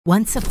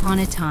Once upon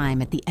a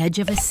time, at the edge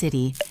of a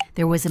city,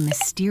 there was a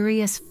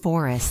mysterious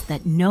forest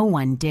that no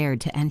one dared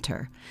to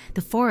enter.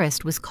 The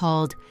forest was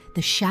called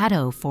the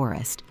Shadow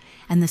Forest,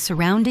 and the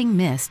surrounding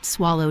mist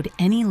swallowed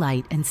any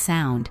light and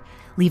sound,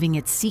 leaving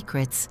its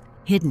secrets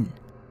hidden.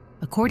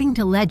 According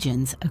to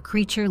legends, a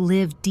creature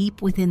lived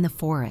deep within the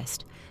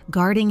forest,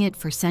 guarding it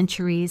for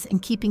centuries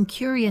and keeping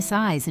curious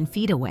eyes and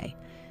feet away.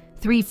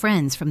 Three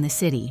friends from the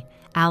city,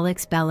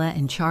 Alex, Bella,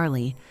 and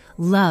Charlie,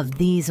 loved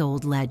these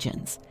old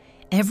legends.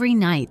 Every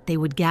night, they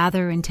would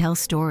gather and tell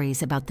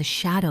stories about the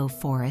Shadow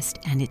Forest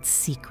and its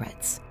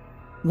secrets.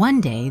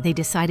 One day, they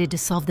decided to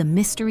solve the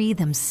mystery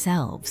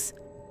themselves.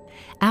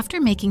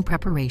 After making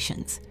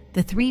preparations,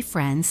 the three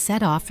friends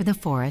set off for the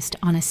forest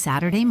on a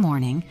Saturday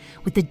morning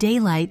with the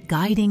daylight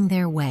guiding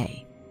their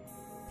way.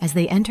 As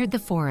they entered the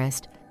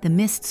forest, the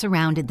mist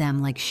surrounded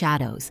them like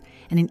shadows,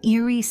 and an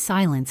eerie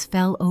silence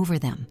fell over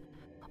them.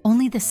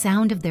 Only the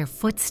sound of their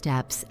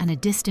footsteps and a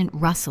distant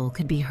rustle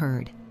could be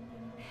heard.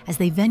 As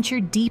they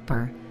ventured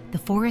deeper, the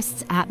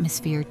forest's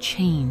atmosphere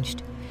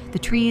changed. The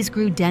trees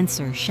grew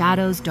denser,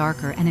 shadows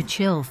darker, and a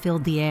chill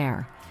filled the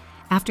air.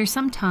 After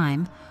some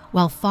time,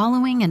 while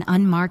following an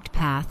unmarked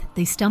path,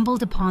 they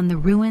stumbled upon the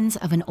ruins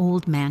of an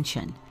old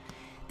mansion.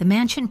 The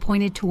mansion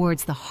pointed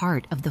towards the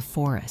heart of the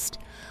forest.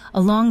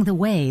 Along the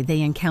way,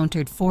 they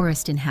encountered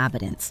forest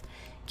inhabitants,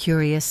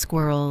 curious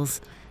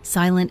squirrels,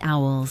 silent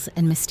owls,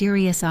 and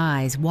mysterious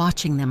eyes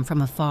watching them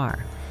from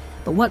afar.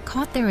 But what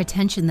caught their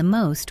attention the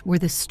most were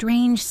the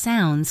strange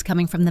sounds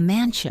coming from the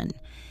mansion.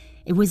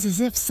 It was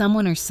as if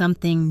someone or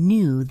something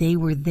knew they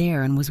were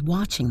there and was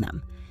watching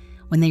them.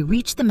 When they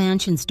reached the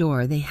mansion's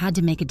door, they had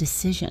to make a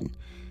decision.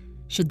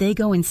 Should they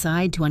go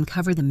inside to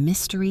uncover the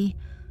mystery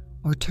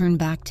or turn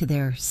back to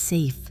their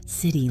safe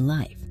city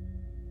life?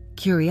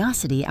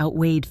 Curiosity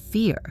outweighed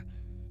fear,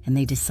 and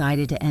they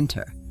decided to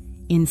enter.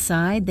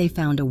 Inside, they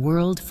found a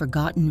world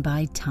forgotten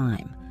by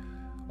time.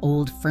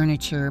 Old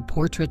furniture,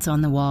 portraits on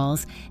the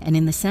walls, and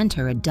in the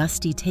center a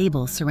dusty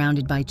table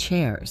surrounded by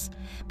chairs.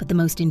 But the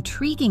most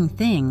intriguing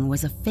thing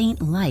was a faint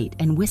light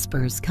and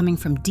whispers coming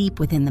from deep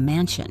within the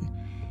mansion.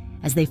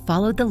 As they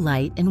followed the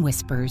light and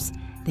whispers,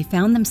 they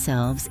found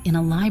themselves in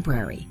a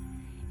library.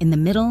 In the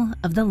middle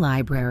of the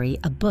library,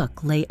 a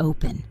book lay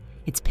open,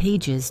 its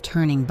pages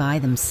turning by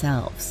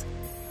themselves.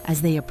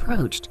 As they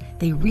approached,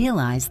 they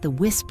realized the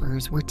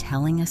whispers were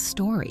telling a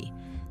story,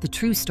 the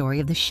true story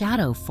of the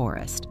Shadow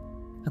Forest.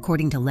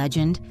 According to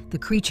legend, the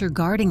creature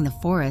guarding the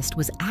forest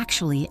was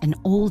actually an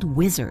old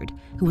wizard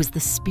who was the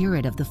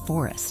spirit of the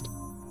forest.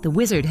 The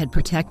wizard had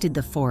protected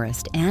the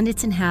forest and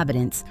its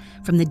inhabitants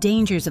from the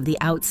dangers of the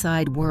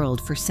outside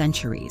world for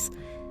centuries,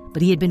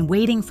 but he had been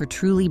waiting for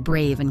truly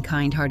brave and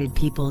kind-hearted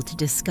people to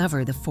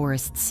discover the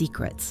forest's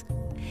secrets.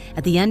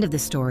 At the end of the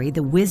story,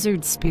 the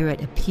wizard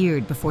spirit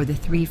appeared before the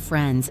three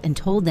friends and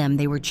told them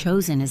they were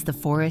chosen as the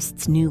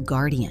forest's new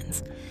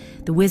guardians.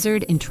 The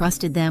wizard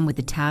entrusted them with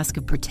the task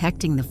of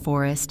protecting the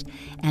forest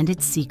and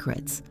its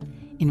secrets.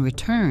 In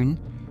return,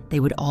 they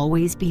would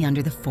always be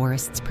under the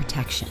forest's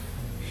protection.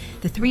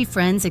 The three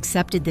friends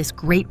accepted this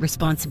great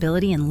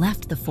responsibility and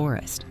left the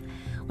forest.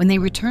 When they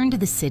returned to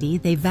the city,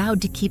 they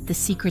vowed to keep the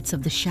secrets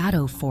of the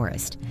Shadow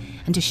Forest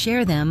and to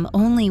share them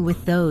only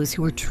with those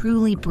who were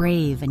truly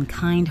brave and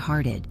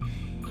kind-hearted.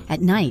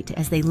 At night,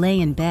 as they lay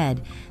in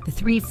bed, the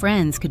three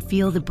friends could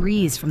feel the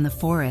breeze from the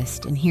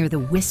forest and hear the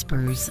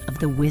whispers of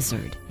the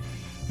wizard.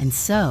 And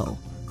so,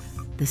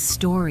 the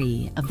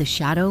story of the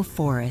Shadow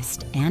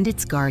Forest and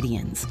its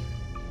guardians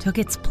took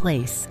its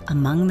place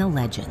among the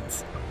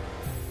legends.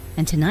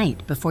 And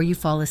tonight, before you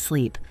fall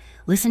asleep,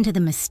 listen to the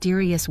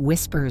mysterious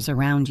whispers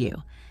around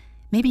you.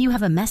 Maybe you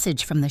have a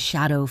message from the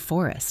Shadow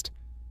Forest.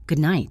 Good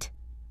night.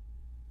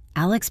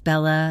 Alex,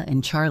 Bella,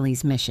 and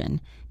Charlie's mission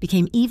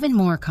became even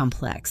more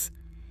complex.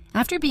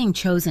 After being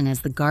chosen as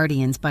the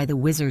guardians by the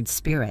wizard's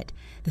spirit,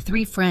 the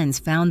three friends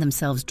found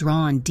themselves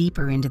drawn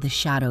deeper into the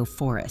Shadow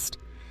Forest.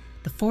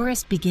 The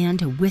forest began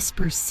to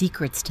whisper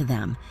secrets to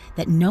them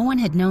that no one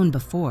had known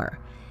before,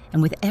 and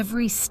with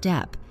every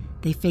step,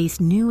 they faced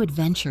new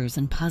adventures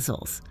and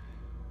puzzles.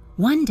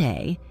 One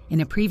day, in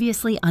a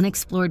previously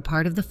unexplored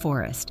part of the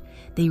forest,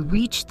 they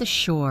reached the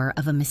shore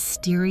of a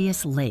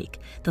mysterious lake.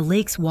 The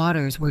lake's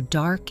waters were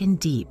dark and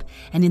deep,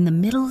 and in the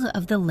middle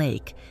of the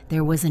lake,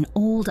 there was an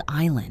old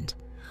island.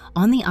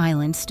 On the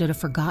island stood a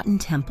forgotten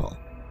temple.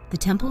 The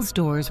temple's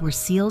doors were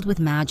sealed with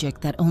magic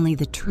that only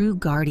the true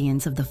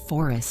guardians of the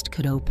forest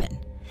could open.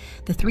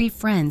 The three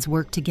friends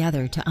worked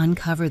together to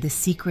uncover the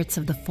secrets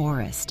of the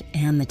forest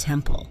and the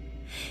temple.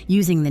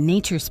 Using the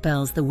nature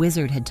spells the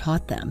wizard had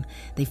taught them,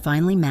 they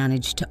finally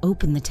managed to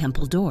open the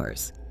temple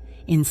doors.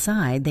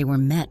 Inside, they were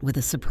met with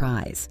a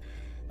surprise.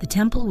 The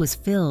temple was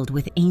filled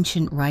with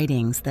ancient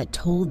writings that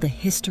told the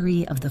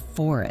history of the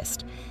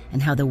forest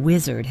and how the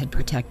wizard had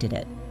protected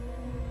it.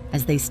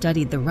 As they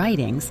studied the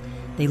writings,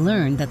 they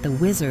learned that the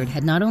wizard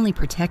had not only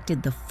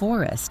protected the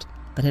forest,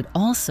 but had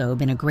also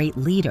been a great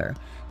leader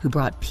who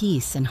brought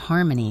peace and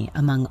harmony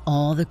among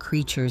all the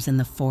creatures in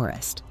the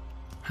forest.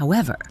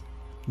 However,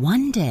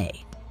 one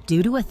day,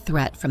 due to a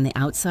threat from the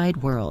outside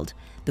world,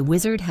 the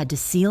wizard had to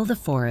seal the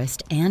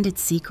forest and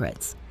its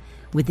secrets.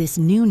 With this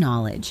new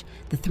knowledge,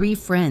 the three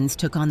friends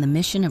took on the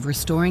mission of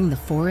restoring the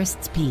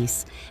forest's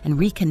peace and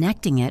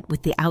reconnecting it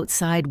with the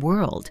outside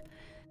world.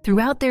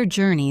 Throughout their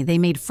journey, they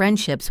made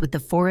friendships with the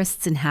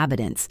forest's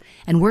inhabitants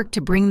and worked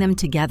to bring them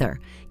together,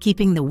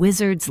 keeping the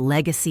wizard's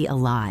legacy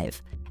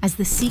alive. As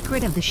the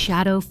secret of the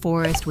Shadow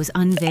Forest was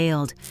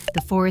unveiled,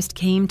 the forest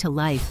came to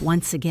life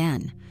once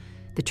again.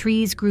 The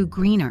trees grew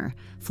greener,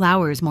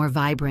 flowers more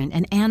vibrant,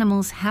 and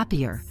animals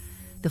happier.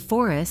 The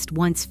forest,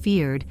 once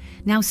feared,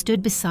 now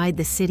stood beside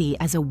the city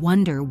as a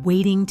wonder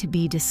waiting to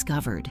be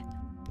discovered.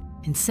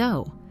 And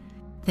so,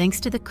 thanks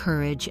to the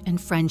courage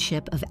and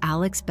friendship of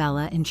Alex,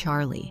 Bella, and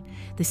Charlie,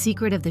 the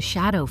secret of the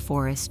Shadow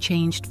Forest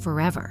changed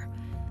forever.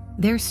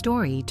 Their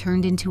story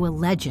turned into a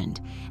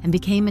legend and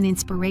became an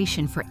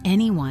inspiration for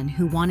anyone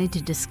who wanted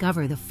to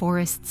discover the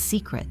forest's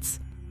secrets.